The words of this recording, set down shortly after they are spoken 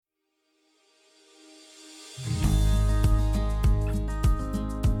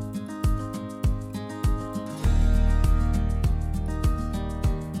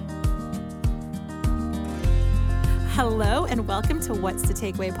Hello and welcome to What's the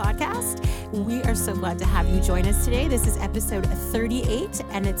Takeaway podcast. We are so glad to have you join us today. This is episode 38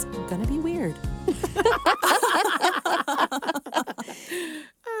 and it's going to be weird.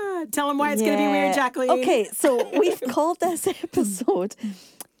 Tell them why it's going to be weird, Jacqueline. Okay, so we've called this episode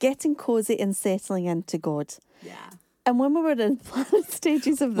Getting Cozy and Settling into God. Yeah. And when we were in planning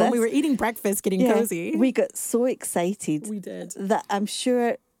stages of this, When we were eating breakfast, getting cozy. we got so excited. We did. That I'm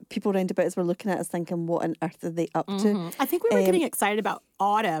sure people round about us were looking at us thinking, what on earth are they up to? I think we were getting excited about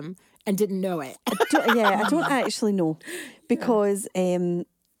autumn and didn't know it. I don't actually know because... And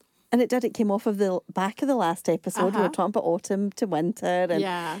it came off of the back of the last episode. We were talking about autumn to winter.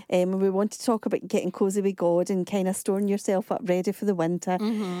 And we wanted to talk about getting cozy with God and kind of storing yourself up ready for the winter.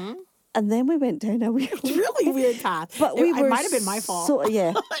 Mm-hmm. And then we went down a really weird path. But it might have been my fault. So,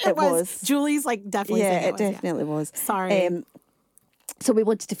 yeah, it was. Julie's definitely saying it definitely was. Sorry. So we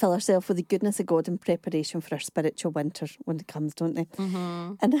wanted to fill ourselves with the goodness of God in preparation for our spiritual winter when it comes, don't they?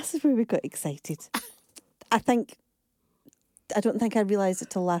 Mm-hmm. And this is where we got excited. I don't think I realised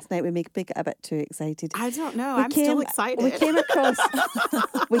it till last night. We maybe got a bit too excited. I don't know. I'm still excited. We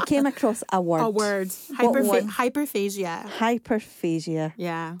came across a word. A word. Hyperphagia. Hyperphagia.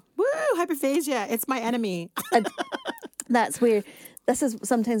 Yeah. Woo! Hyperphagia. It's my enemy. And that's where... This is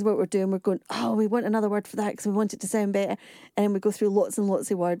sometimes what we're doing. We're going, we want another word for that because we want it to sound better. And then we go through lots and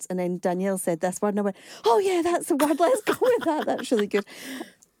lots of words. And then Danielle said this word. And I went, oh, yeah, that's the word. Let's go with that. That's really good.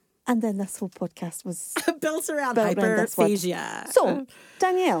 And then this whole podcast was built around hyperphagia. So,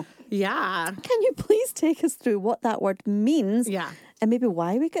 Danielle. Yeah. Can you please take us through what that word means? Yeah. And maybe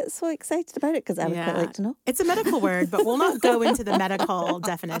why we get so excited about it? Because I would quite like to know. It's a medical word, but we'll not go into the medical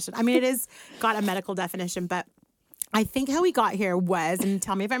definition. I mean, it is got a medical definition, but I think how we got here was, and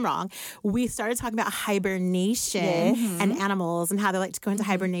tell me if I'm wrong, we started talking about hibernation and animals and how they like to go into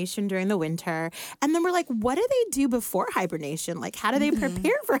hibernation during the winter. And then we're like, what do they do before hibernation? Like, how do they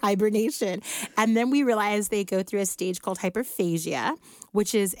prepare for hibernation? And then we realized they go through a stage called hyperphagia,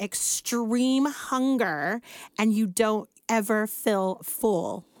 which is extreme hunger, and you don't ever feel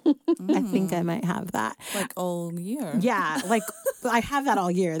full. I think I might have that. Like all year. Yeah, I have that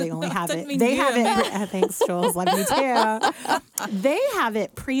all year. They only have it. They have it. Thanks, Jules. Love you too. They have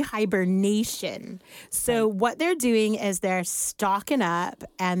it pre-hibernation. So what they're doing is they're stocking up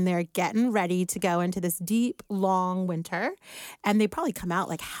and they're getting ready to go into this deep, long winter. And they probably come out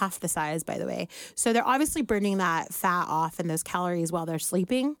like half the size, by the way. So they're obviously burning that fat off and those calories while they're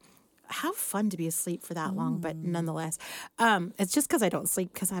sleeping. How fun to be asleep for that long, but nonetheless, it's just because I don't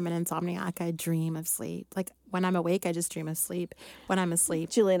sleep because I'm an insomniac. I dream of sleep. Like when I'm awake, I just dream of sleep. When I'm asleep,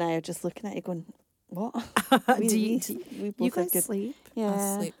 Julie and I are just looking at you going, what? Do you guys sleep?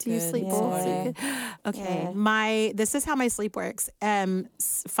 Yeah. Do you sleep both? Okay. Yeah. This is how my sleep works.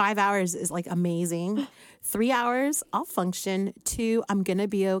 5 hours is like amazing. 3 hours, I'll function. 2, I'm going to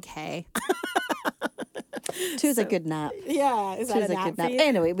be okay. 2 is a good nap. Yeah, is that a good nap? for you?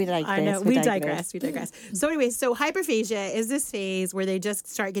 Anyway, we digress. I know, we digress. So anyway, so hyperphagia is this phase where they just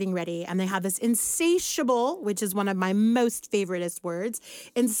start getting ready and they have this insatiable, which is one of my most favoriteest words,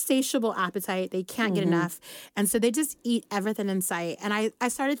 insatiable appetite. They can't get enough. And so they just eat everything in sight. And I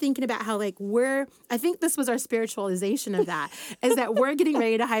started thinking about how I think this was our spiritualization of that, is that we're getting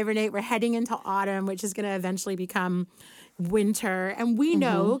ready to hibernate. We're heading into autumn, which is going to eventually become winter. And we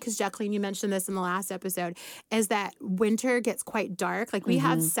know, because Jacqueline, you mentioned this in the last episode, is that winter gets quite dark. Like we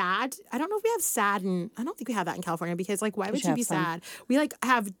have sad. I don't know if we have sad, and I don't think we have that in California because why would you be sad? We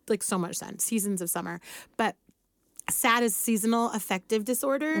have so much sun, seasons of summer. But sad is seasonal affective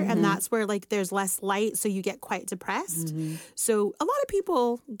disorder, and that's where there's less light, so you get quite depressed. So a lot of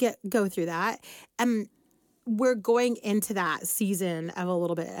people go through that. And we're going into that season of a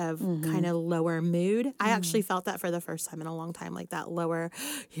little bit of kind of lower mood. I actually felt that for the first time in a long time, like that lower,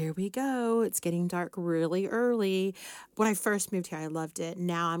 here we go, it's getting dark really early. When I first moved here, I loved it.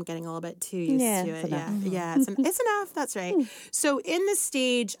 Now I'm getting a little bit too used to it. Yeah, it's enough. That's right. So in the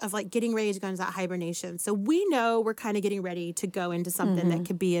stage of getting ready to go into that hibernation, so we know we're kind of getting ready to go into something that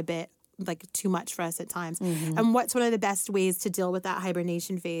could be a bit too much for us at times. And what's one of the best ways to deal with that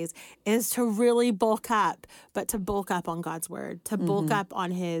hibernation phase is to really bulk up, but to bulk up on God's word, to bulk up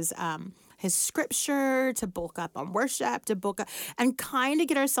on his scripture, to bulk up on worship, to bulk up and kind of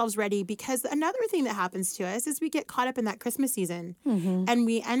get ourselves ready. Because another thing that happens to us is we get caught up in that Christmas season and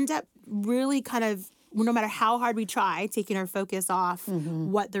we end up really kind of no matter how hard we try, taking our focus off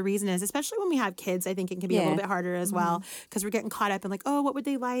what the reason is, especially when we have kids, I think it can be a little bit harder as well, because we're getting caught up in like, oh, what would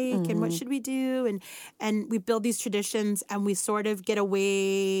they like and what should we do? And we build these traditions and we sort of get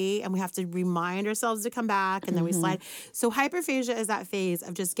away and we have to remind ourselves to come back and then we slide. So hyperphagia is that phase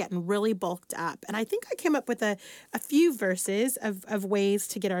of just getting really bulked up. And I think I came up with a few verses of ways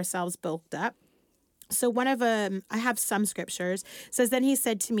to get ourselves bulked up. So one of them, I have some scriptures, says, then he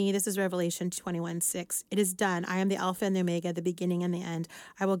said to me, this is Revelation 21:6, it is done. I am the Alpha and the Omega, the beginning and the end.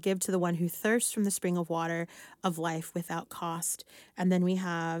 I will give to the one who thirsts from the spring of water of life without cost. And then we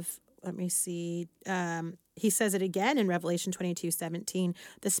have, let me see, he says it again in Revelation 22:17,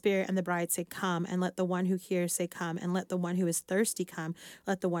 the Spirit and the bride say, come, and let the one who hears say, come, and let the one who is thirsty come,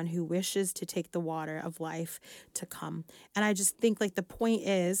 let the one who wishes to take the water of life to come. And I just think like the point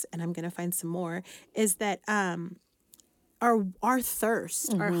is, and I'm going to find some more, is that our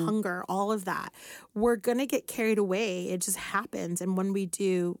thirst, our hunger, all of that, we're going to get carried away. It just happens. And when we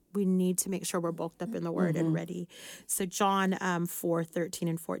do, we need to make sure we're bulked up in the word and ready. So John 4:13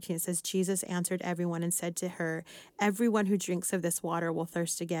 and 14, it says, Jesus answered everyone and said to her, everyone who drinks of this water will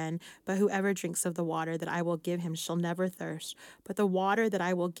thirst again, but whoever drinks of the water that I will give him shall never thirst. But the water that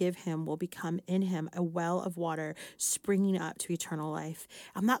I will give him will become in him a well of water springing up to eternal life.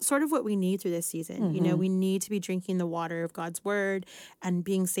 And that's sort of what we need through this season. You know, we need to be drinking the water of God's word and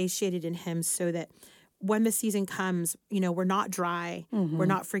being satiated in him so that when the season comes, you know, we're not dry. We're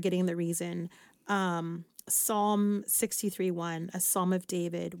not forgetting the reason. Psalm 63:1, a psalm of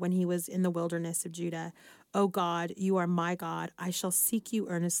David when he was in the wilderness of Judah. O God, you are my God. I shall seek you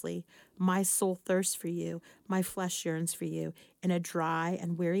earnestly. My soul thirsts for you. My flesh yearns for you in a dry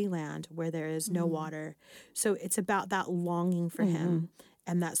and weary land where there is no water. So it's about that longing for him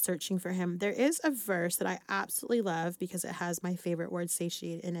and that searching for him. There is a verse that I absolutely love because it has my favorite word,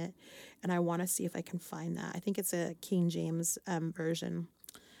 satiate, in it. And I want to see if I can find that. I think it's a King James version.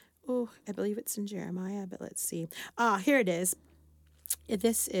 Oh, I believe it's in Jeremiah, but let's see. Here it is.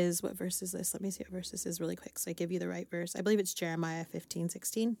 This is, what verse is this? Let me see what verse this is really quick so I give you the right verse. I believe it's Jeremiah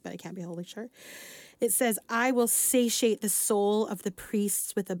 15:16, but I can't be wholly sure. It says, I will satiate the soul of the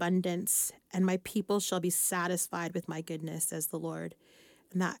priests with abundance, and my people shall be satisfied with my goodness, says the Lord.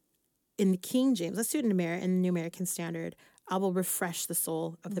 And that in the King James, let's do it in the New American Standard, I will refresh the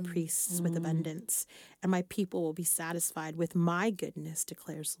soul of the priests with abundance, and my people will be satisfied with my goodness,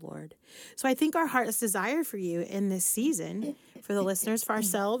 declares the Lord. So I think our heart's desire for you in this season, for the listeners, for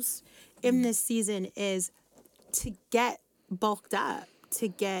ourselves, in this season is to get bulked up, to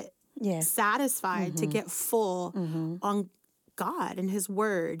get satisfied, to get full on God and his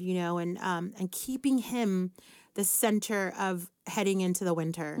word, you know, and keeping him the center of heading into the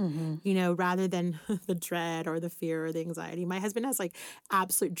winter, you know, rather than the dread or the fear or the anxiety. My husband has like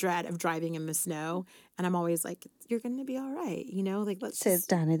absolute dread of driving in the snow. And I'm always like, you're going to be all right. You know, like let's says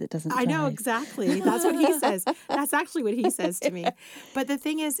Danny that doesn't drive. I know, exactly. That's what he says. That's actually what he says to me. But the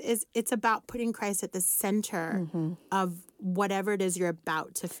thing is it's about putting Christ at the center of whatever it is you're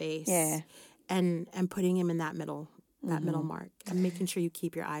about to face and putting him in that middle mark and making sure you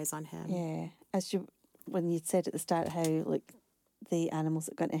keep your eyes on him. Yeah. When you said at the start how like the animals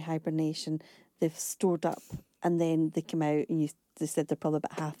that go into hibernation, they've stored up and then they come out and they said they're probably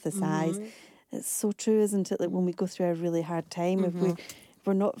about half the size. It's so true, isn't it? Like when we go through a really hard time, if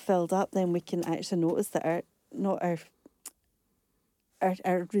we're not filled up, then we can actually notice that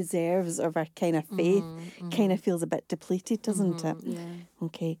our reserves of our kind of faith kind of feels a bit depleted, doesn't it? Yeah.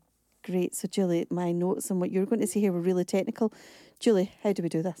 Okay, great. So Julie, my notes and what you're going to see here were really technical. Julie, how do we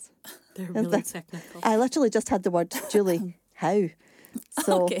do this? They're really technical. I literally just had the word, Julie, how?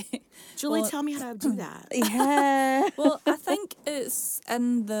 So, okay. Julie, tell me how to do that. Yeah. Well, I think it's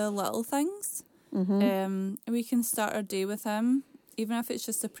in the little things. We can start our day with him, even if it's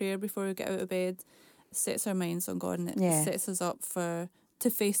just a prayer before we get out of bed. It sets our minds on God and it sets us up to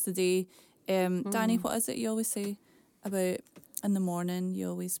face the day. Danny, what is it you always say about in the morning? You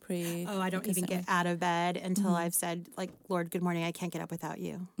always pray. Oh, I don't even get out of bed until I've said, like, Lord, good morning. I can't get up without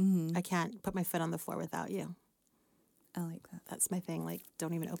you. I can't put my foot on the floor without you. I like that. That's my thing. Like,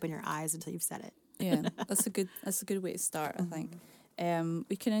 don't even open your eyes until you've said it. Yeah, that's a good way to start, I think.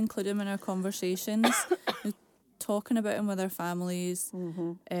 We can include him in our conversations, talking about him with our families.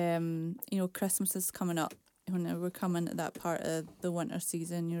 You know, Christmas is coming up. When we're coming to that part of the winter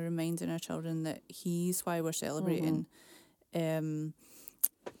season, you're reminding our children that he's why we're celebrating.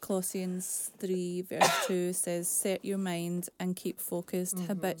 Colossians 3 verse 2 says, set your mind and keep focused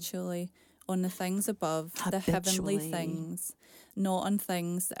habitually on the things above, the heavenly things, not on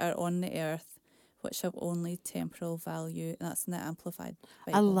things that are on the earth. which have only temporal value. And that's in the Amplified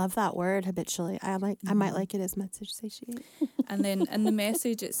Bible. I love that word, habitually. I might like it as message satiate. And then in the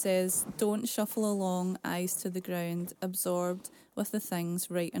Message it says, don't shuffle along, eyes to the ground, absorbed with the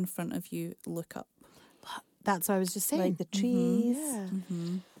things right in front of you. Look up. That's what I was just saying. Like the trees.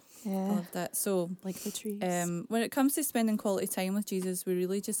 I love that. So, like the trees. When it comes to spending quality time with Jesus, we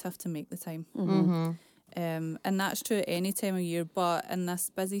really just have to make the time. And that's true at any time of year, but in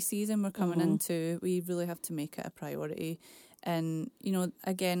this busy season we're coming into, we really have to make it a priority. And, you know,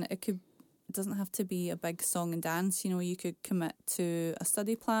 again, it doesn't have to be a big song and dance. You know, you could commit to a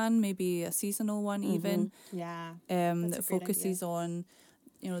study plan, maybe a seasonal one even. Yeah. That focuses on,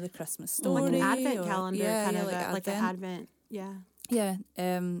 you know, the Christmas story. Like an Advent calendar, kind of like an Advent. Yeah. Yeah,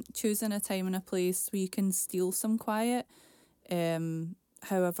 choosing a time and a place where you can steal some quiet.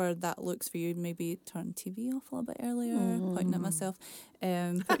 However that looks for you, maybe turn TV off a little bit earlier, pointing at myself,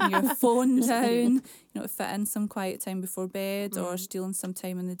 putting your phone down, you know, fit in some quiet time before bed or stealing some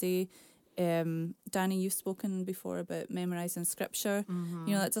time in the day. Danny, you've spoken before about memorising scripture.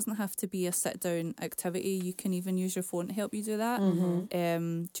 You know, that doesn't have to be a sit-down activity. You can even use your phone to help you do that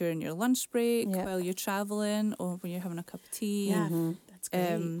during your lunch break, while you're travelling, or when you're having a cup of tea. Yeah, that's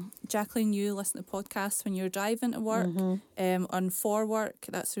great. Jacqueline, you listen to podcasts when you're driving to work, and for work.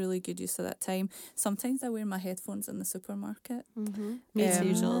 That's a really good use of that time. Sometimes I wear my headphones in the supermarket. Me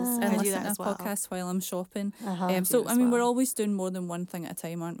too, Jules. And I do listen that to as well. podcasts while I'm shopping. So, I mean, we're always doing more than one thing at a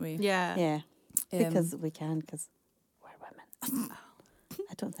time, aren't we? Yeah. Because we can, because we're women.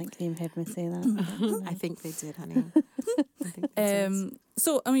 I don't think Graeme heard me say that. I think they did, honey.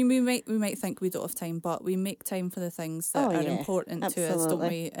 So, I mean, we might think we don't have time, but we make time for the things that are important to us, don't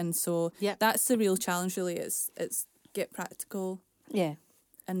we? And so that's the real challenge, really. It's get practical. Yeah.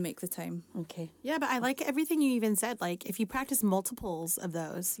 And make the time. Okay. Yeah, but I like everything you even said. Like, if you practice multiples of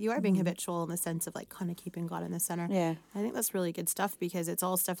those, you are being habitual in the sense of, like, kind of keeping God in the center. Yeah. I think that's really good stuff because it's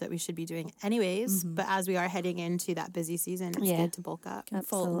all stuff that we should be doing anyways. But as we are heading into that busy season, it's good to bulk up. Can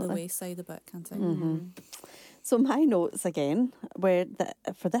fall on the wayside a bit, can't it? So my notes again were that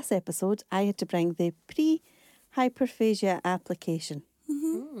for this episode, I had to bring the pre-hyperphagia application.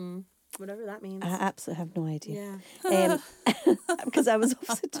 Whatever that means. I absolutely have no idea. Yeah. Because I was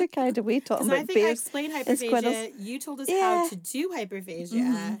also too carried away talking about I think I bears explained and hyperphagia. squirrels. You told us how to do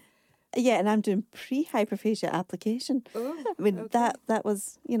hyperphagia. Yeah, and I'm doing pre-hyperphagia application. I mean, that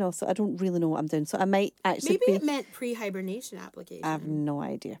was, you know, so I don't really know what I'm doing. So I might actually Maybe it meant pre-hibernation application. I have no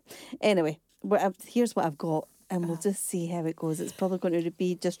idea. Anyway, here's what I've got, and we'll just see how it goes. It's probably going to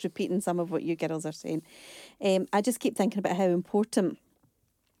be just repeating some of what you girls are saying. I just keep thinking about how important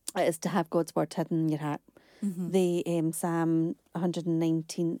it is to have God's word hidden in your heart. The Psalm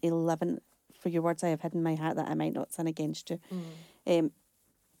 119:11, for your words I have hidden in my heart that I might not sin against you.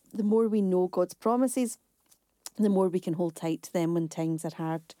 The more we know God's promises, the more we can hold tight to them when times are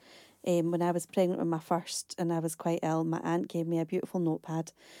hard. When I was pregnant with my first and I was quite ill, my aunt gave me a beautiful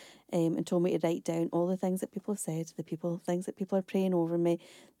notepad and told me to write down all the things that people have said, things that people are praying over me,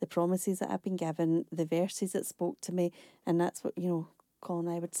 the promises that I've been given, the verses that spoke to me. And that's what, you know, Colin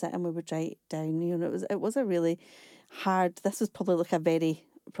and I would sit and we would write down. You know, it was a really hard. This was probably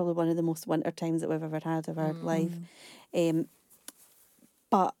probably one of the most winter times that we've ever had of our life.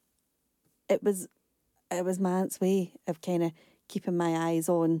 But it was my aunt's way of kind of keeping my eyes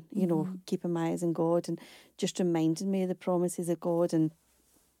on, you know, keeping my eyes on God and just reminding me of the promises of God. And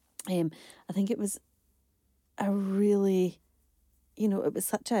I think it was a really, you know, it was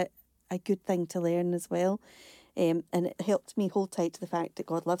such a good thing to learn as well. And it helped me hold tight to the fact that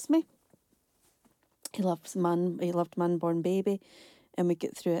God loves me. He loved man, born baby, and we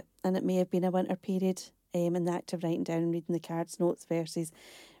get through it. And it may have been a winter period, and the act of writing down and reading the cards, notes, verses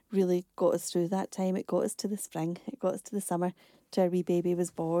really got us through that time. It got us to the spring, it got us to the summer, to our wee baby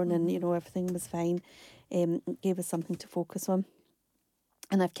was born, and, you know, everything was fine. It gave us something to focus on.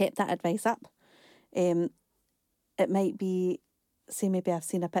 And I've kept that advice up. It might be, say maybe I've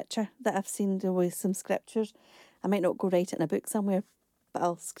seen a picture that I've seen with some scriptures. I might not go write it in a book somewhere, but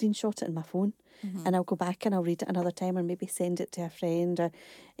I'll screenshot it in my phone and I'll go back and I'll read it another time, or maybe send it to a friend, or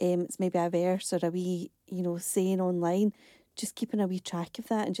it's maybe a verse or a wee, you know, saying online, just keeping a wee track of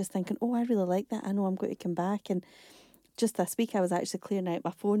that and just thinking, oh, I really like that. I know I'm going to come back. And just this week I was actually clearing out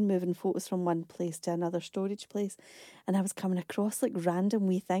my phone, moving photos from one place to another storage place, and I was coming across like random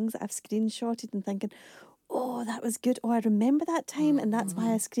wee things that I've screenshotted and thinking, oh, that was good. Oh, I remember that time, and that's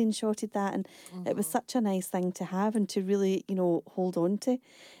why I screenshotted that. And it was such a nice thing to have and to really, you know, hold on to.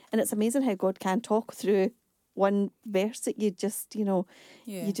 And it's amazing how God can talk through one verse that you just, you know,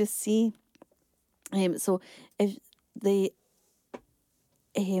 you just see. So if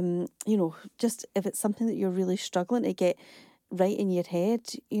just if it's something that you're really struggling to get right in your head,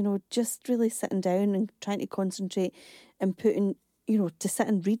 just really sitting down and trying to concentrate and putting, to sit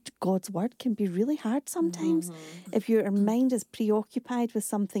and read God's word can be really hard sometimes. If your mind is preoccupied with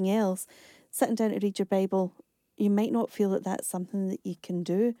something else, sitting down to read your Bible, you might not feel that that's something that you can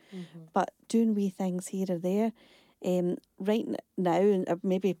do, but doing wee things here or there, right now, and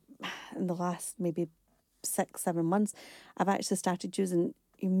maybe in the last maybe 6-7 months, I've actually started using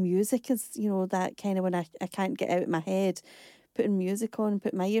music as, that kind of when I can't get out of my head, putting music on,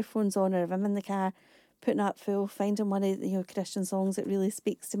 putting my earphones on, or if I'm in the car, putting up full, finding one of Christian songs that really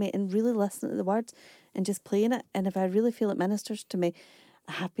speaks to me and really listening to the words and just playing it. And if I really feel it ministers to me,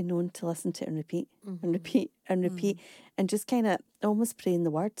 I have been known to listen to it and repeat and repeat and repeat and just kind of almost praying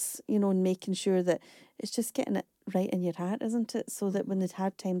the words, and making sure that it's just getting it right in your heart, isn't it? So that when the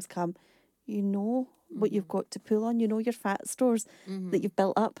hard times come, what you've got to pull on, your fat stores that you've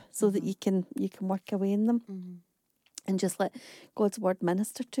built up so that you can work away in them. And just let God's word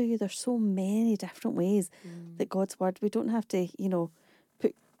minister to you. There's so many different ways that God's word, we don't have to,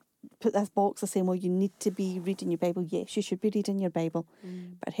 put this box of saying, well, you need to be reading your Bible. Yes, you should be reading your Bible.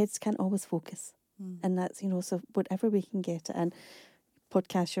 But our heads can't always focus. And that's, so whatever we can get it in.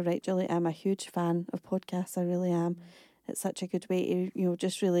 Podcasts, you're right, Julie. I'm a huge fan of podcasts. I really am. It's such a good way to,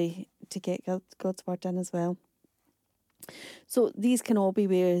 just really to get God's word in as well. So these can all be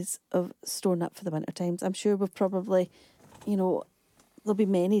ways of storing up for the winter times. I'm sure we've probably, there'll be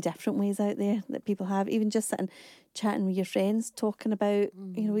many different ways out there that people have. Even just sitting, chatting with your friends, talking about,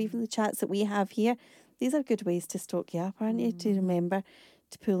 even the chats that we have here. These are good ways to stoke you up, aren't you? To remember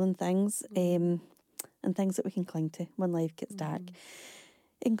to pull in things and things that we can cling to when life gets dark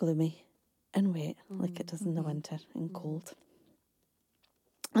and gloomy and wet like it does in the winter and cold.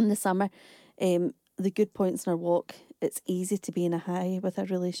 In the summer, the good points in our walk, it's easy to be in a high with our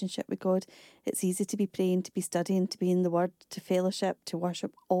relationship with God. It's easy to be praying, to be studying, to be in the Word, to fellowship, to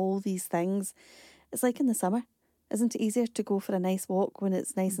worship, all these things. It's like in the summer. Isn't it easier to go for a nice walk when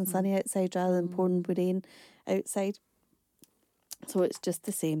it's nice and sunny outside rather than pouring rain outside? So it's just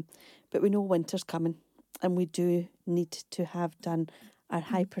the same. But we know winter's coming and we do need to have done our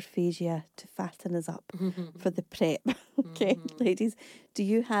hyperphagia to fatten us up for the prep. Okay, ladies, do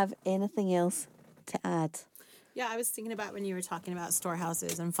you have anything else to add? Yeah, I was thinking about when you were talking about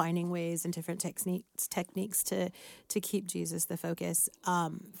storehouses and finding ways and different techniques to keep Jesus the focus.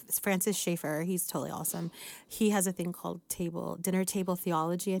 Francis Schaeffer, he's totally awesome. He has a thing called dinner table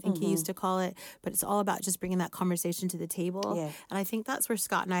theology, I think he used to call it. But it's all about just bringing that conversation to the table. Yeah. And I think that's where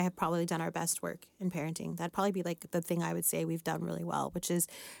Scott and I have probably done our best work in parenting. That'd probably be like the thing I would say we've done really well, which is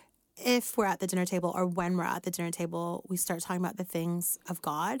if we're at the dinner table or when we're at the dinner table, we start talking about the things of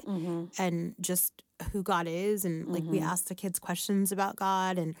God and just who God is. And like we ask the kids questions about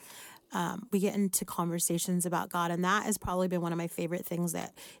God and we get into conversations about God. And that has probably been one of my favorite things,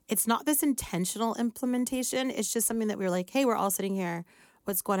 that it's not this intentional implementation. It's just something that we're like, hey, we're all sitting here.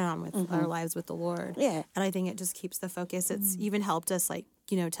 What's going on with our lives with the Lord? Yeah. And I think it just keeps the focus. It's even helped us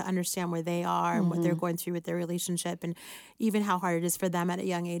to understand where they are and what they're going through with their relationship, and even how hard it is for them at a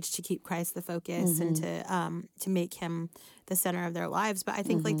young age to keep Christ the focus and to make him the center of their lives. But I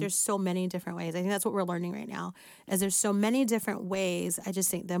think there's so many different ways. I think that's what we're learning right now, is there's so many different ways. I just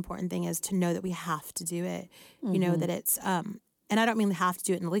think the important thing is to know that we have to do it. That it's and I don't mean have to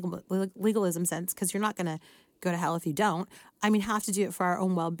do it in the legalism sense, because you're not going to go to hell if you don't. I mean, have to do it for our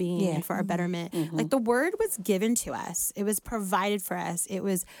own well-being and for our betterment. Like the word was given to us. It was provided for us. It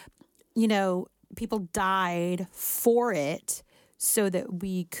was, people died for it so that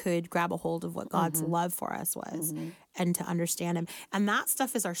we could grab a hold of what God's love for us was and to understand him. And that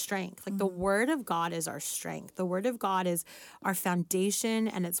stuff is our strength. Like the word of God is our strength. The word of God is our foundation,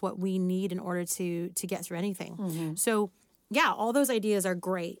 and it's what we need in order to get through anything. So yeah, all those ideas are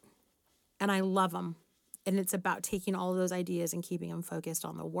great and I love them. And it's about taking all of those ideas and keeping them focused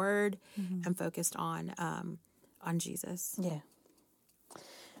on the Word and focused on Jesus. Yeah.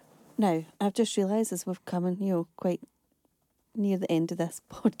 Now, I've just realised as we've come in, quite near the end of this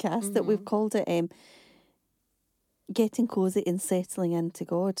podcast, that we've called it getting cosy and settling into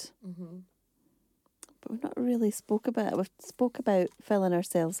God. But we've not really spoke about it. We've spoke about filling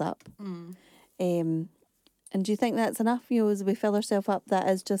ourselves up. And do you think that's enough? As we fill ourselves up, that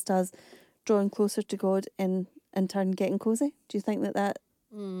is just us drawing closer to God and in turn getting cozy? Do you think that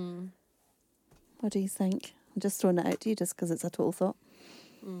what do you think? I'm just throwing it out to you just because it's a total thought.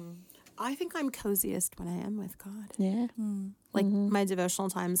 I think I'm coziest when I am with God. Yeah. Like my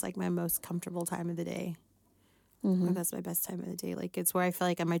devotional time is like my most comfortable time of the day. Like that's my best time of the day. Like it's where I feel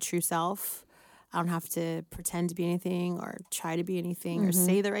like I'm my true self. I don't have to pretend to be anything or try to be anything or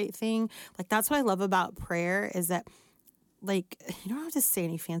say the right thing. Like, that's what I love about prayer is that, like, you don't have to say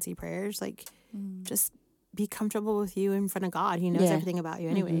any fancy prayers. Like, just be comfortable with you in front of God. He knows everything about you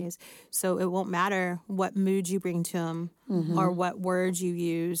anyways. So it won't matter what mood you bring to him or what words you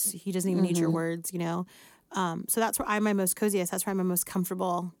use. He doesn't even need your words, you know. So that's where I'm my most coziest. That's where I'm most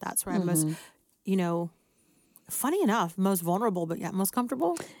comfortable. That's where I'm most, you know, funny enough, most vulnerable, but yet most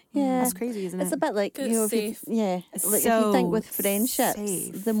comfortable. Yeah. That's crazy, isn't it? It's a bit like, you know, safe. Like if So you think with friendships,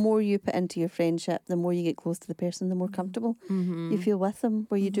 safe. the more you put into your friendship, the more you get close to the person, the more comfortable you feel with them,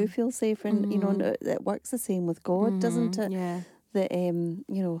 where you do feel safe. And, you know, and it works the same with God, doesn't it? Yeah. That, you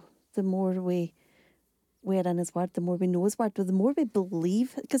know, the more we're in his word, the more we know his word, the more we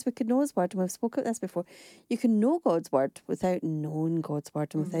believe, because we could know his word, and we've spoken about this before. You can know God's word without knowing God's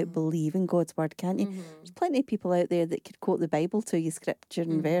word and without believing God's word, can't you? There's plenty of people out there that could quote the Bible to you, scripture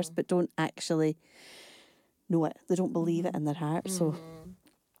and verse, but don't actually know it. They don't believe it in their heart. So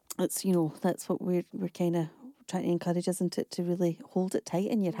it's, you know, that's what we're kind of trying to encourage, isn't it, to really hold it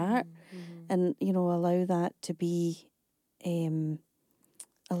tight in your heart and, you know, allow that to be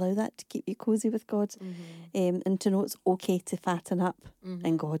allow that to keep you cozy with God, and to know it's okay to fatten up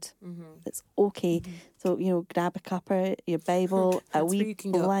in God. It's okay. So, you know, grab a cuppa, your Bible, a wee where you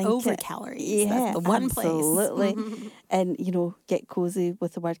can blanket. go over calories. Yeah, That's the one absolutely. place. And, you know, get cozy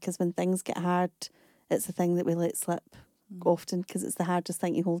with the word, because when things get hard, it's the thing that we let slip often, because it's the hardest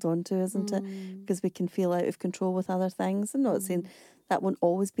thing you hold on to, isn't it? Because we can feel out of control with other things. I'm not saying that won't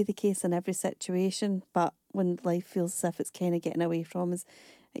always be the case in every situation, but when life feels as if it's kind of getting away from us,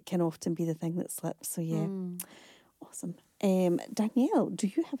 it can often be the thing that slips. So yeah, awesome. Danielle, do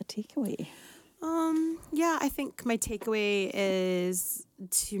you have a takeaway? Yeah, I think my takeaway is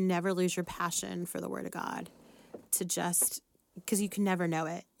to never lose your passion for the Word of God. To just, because you can never know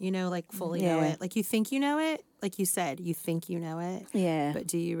it, you know, like fully know it. Like you think you know it, like you said, you think you know it. Yeah. But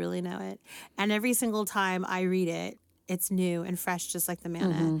do you really know it? And every single time I read it, it's new and fresh, just like the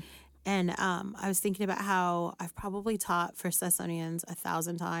manna. And I was thinking about how I've probably taught 1 Thessalonians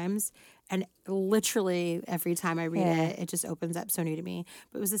 1,000 times. And literally every time I read it, it just opens up so new to me.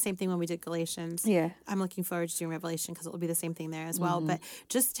 But it was the same thing when we did Galatians. Yeah. I'm looking forward to doing Revelation because it will be the same thing there as well. But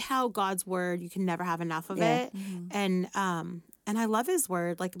just how God's word, you can never have enough of it. And I love his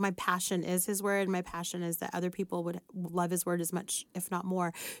word. Like my passion is his word. My passion is that other people would love his word as much, if not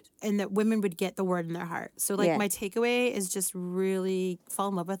more, and that women would get the word in their heart. So like my takeaway is just really fall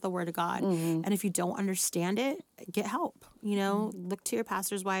in love with the word of God. And if you don't understand it, get help. You know, look to your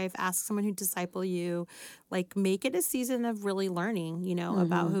pastor's wife, ask someone who disciple you, like make it a season of really learning, you know,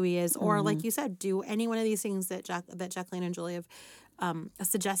 about who he is. Or like you said, do any one of these things that Jacqueline and Julie have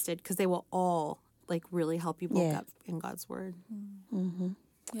suggested, because they will all like really help you bulk up in God's word.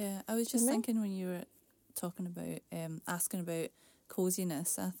 Yeah, I was just thinking when you were talking about asking about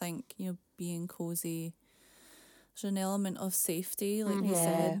coziness, I think, you know, being cozy, there's an element of safety, like you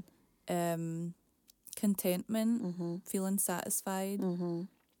said, contentment, feeling satisfied,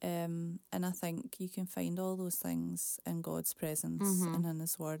 and I think you can find all those things in God's presence and in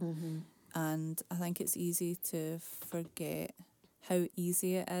his word. And I think it's easy to forget how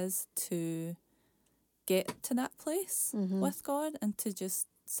easy it is to get to that place with God and to just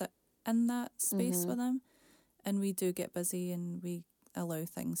sit in that space with him. And we do get busy and we allow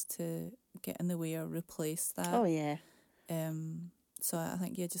things to get in the way or replace that. Oh, yeah. So I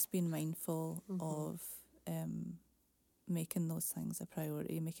think, just being mindful of making those things a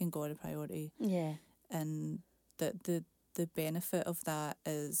priority, making God a priority. Yeah. And that the benefit of that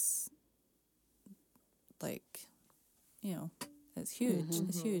is, like, you know, it's huge.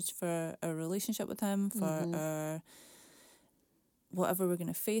 It's huge for our relationship with him, for our whatever we're going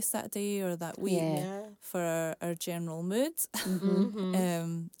to face that day or that week, for our general mood,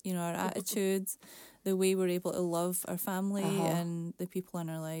 you know, our attitudes, the way we're able to love our family and the people in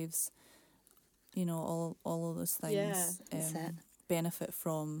our lives. You know, all of those things benefit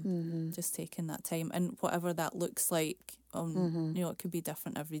from just taking that time, and whatever that looks like. You know, it could be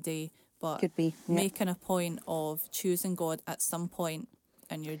different every day. But could be making a point of choosing God at some point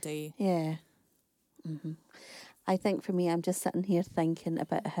in your day. Yeah. I think for me, I'm just sitting here thinking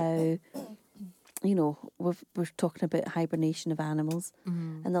about how, you know, we're talking about hibernation of animals.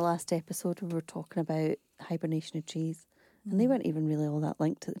 In the last episode, we were talking about hibernation of trees. And they weren't even really all that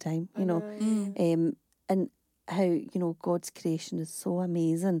linked at the time, you know. And how, you know, God's creation is so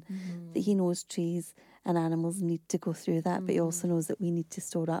amazing that he knows trees and animals need to go through that, but he also knows that we need to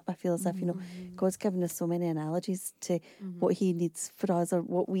store up. I feel as if, you know, God's given us so many analogies to what he needs for us or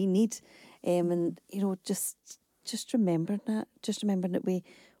what we need. And, you know, just remembering that we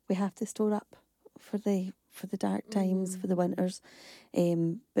have to store up for the dark times, for the winters,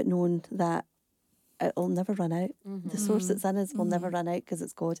 but knowing that it'll never run out. The source it's in will never run out because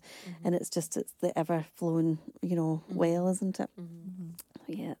it's God, and it's the ever flowing, well, isn't it?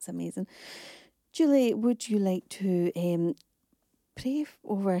 Yeah, it's amazing. Julie, would you like to pray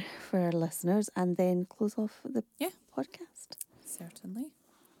over for our listeners and then close off the podcast? Certainly.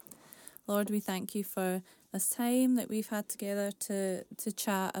 Lord, we thank you for this time that we've had together to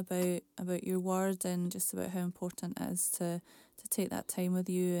chat about your word and just about how important it is to take that time with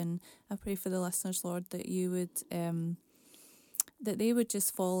you. And I pray for the listeners, Lord, that you would that they would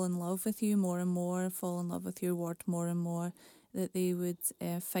just fall in love with you more and more, fall in love with your word more and more, that they would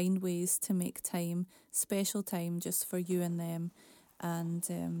find ways to make time, special time just for you and them,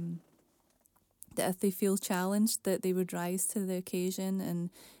 and that if they feel challenged, that they would rise to the occasion, and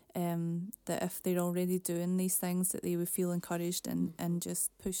that if they're already doing these things, that they would feel encouraged and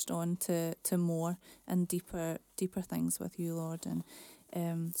just pushed on to more and deeper things with you, Lord. And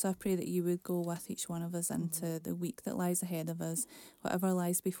so I pray that you would go with each one of us into the week that lies ahead of us. Whatever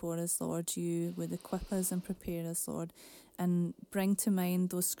lies before us, Lord, you would equip us and prepare us, Lord, and bring to mind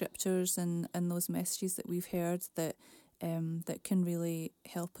those scriptures and those messages that we've heard that can really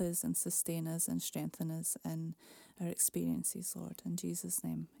help us and sustain us and strengthen us in our experiences, Lord. In Jesus'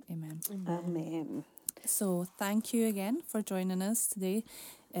 name, amen. Amen. So thank you again for joining us today.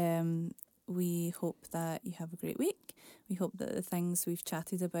 We hope that you have a great week. We hope that the things we've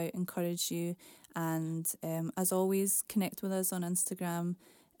chatted about encourage you. And as always, connect with us on Instagram,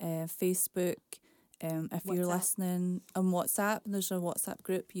 Facebook. If you're listening on WhatsApp, there's a WhatsApp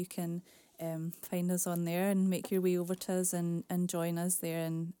group. You can find us on there and make your way over to us and join us there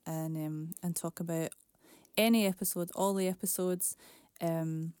and talk about any episode, all the episodes.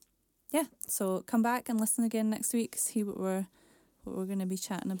 So come back and listen again next week. See what we're going to be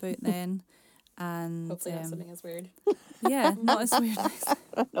chatting about then. And hopefully not something as weird. Yeah, not as weird next time.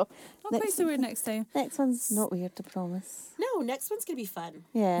 No, Not quite so weird next time. Next one's not weird, I promise. No, next one's gonna be fun.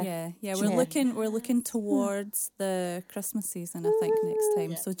 Yeah. We're looking towards the Christmas season, I think, next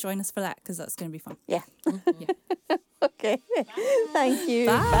time. So join us for that because that's going to be fun. Yeah. Yeah. Okay. Thank you.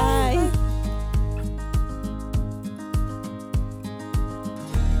 Bye.